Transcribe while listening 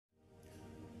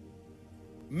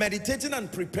Meditating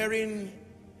and preparing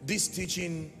this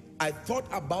teaching, I thought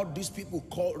about these people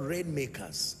called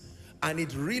rainmakers, and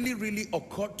it really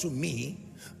occurred to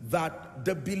me that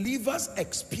the believer's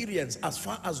experience as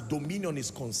far as dominion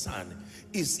is concerned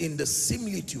is in the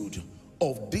similitude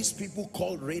of these people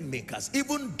called rainmakers,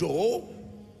 even though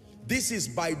this is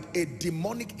by a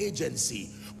demonic agency,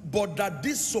 but that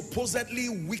these supposedly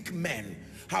weak men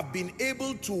have been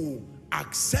able to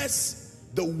access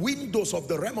the windows of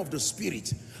the realm of the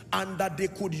spirit, and that they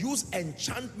could use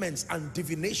enchantments and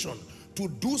divination to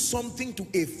do something to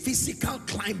a physical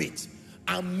climate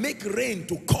and make rain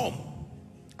to come.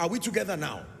 Are we together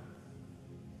now?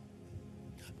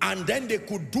 And then they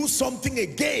could do something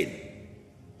again.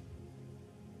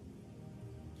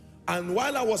 And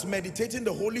while I was meditating,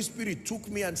 the Holy Spirit took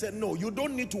me and said, no, you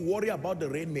don't need to worry about the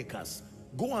rainmakers.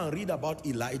 Go and read about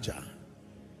Elijah.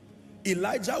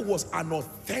 Elijah was an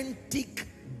authentic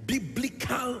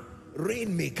biblical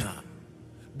rainmaker,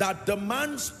 that the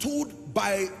man stood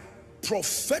by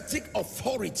prophetic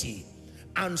authority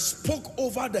and spoke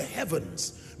over the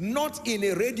heavens, not in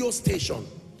a radio station,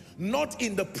 not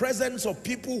in the presence of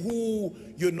people who,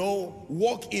 you know,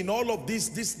 work in all of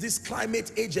these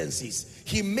climate agencies.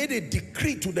 He made a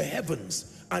decree to the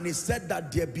heavens, and he said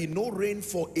that there be no rain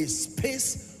for a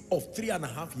space of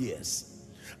 3.5 years.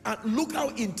 And look how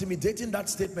intimidating that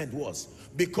statement was,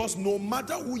 because no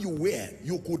matter who you were,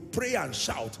 you could pray and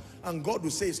shout, and God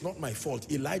will say, it's not my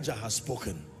fault, Elijah has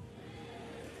spoken.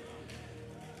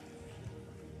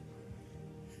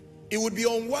 It would be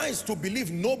unwise to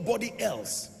believe nobody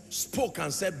else spoke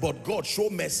and said, but God, show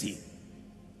mercy.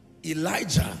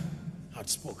 Elijah had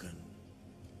spoken.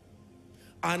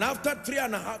 And after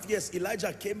 3.5 years,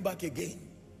 Elijah came back again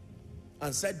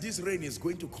and said, this rain is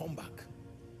going to come back.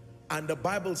 And the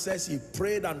Bible says he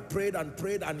prayed and prayed and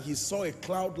prayed, and he saw a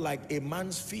cloud like a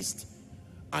man's fist.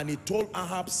 And he told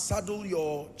Ahab, saddle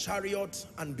your chariot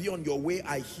and be on your way.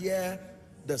 I hear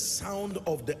the sound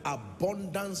of the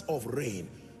abundance of rain.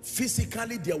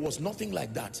 Physically, there was nothing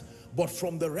like that. But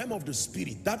from the realm of the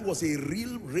spirit, that was a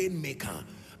real rainmaker.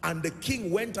 And the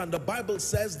king went, and the Bible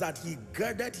says that he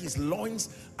girded his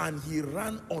loins and he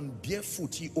ran on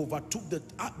barefoot. He overtook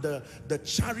the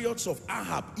chariots of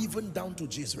Ahab even down to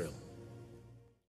Jezreel.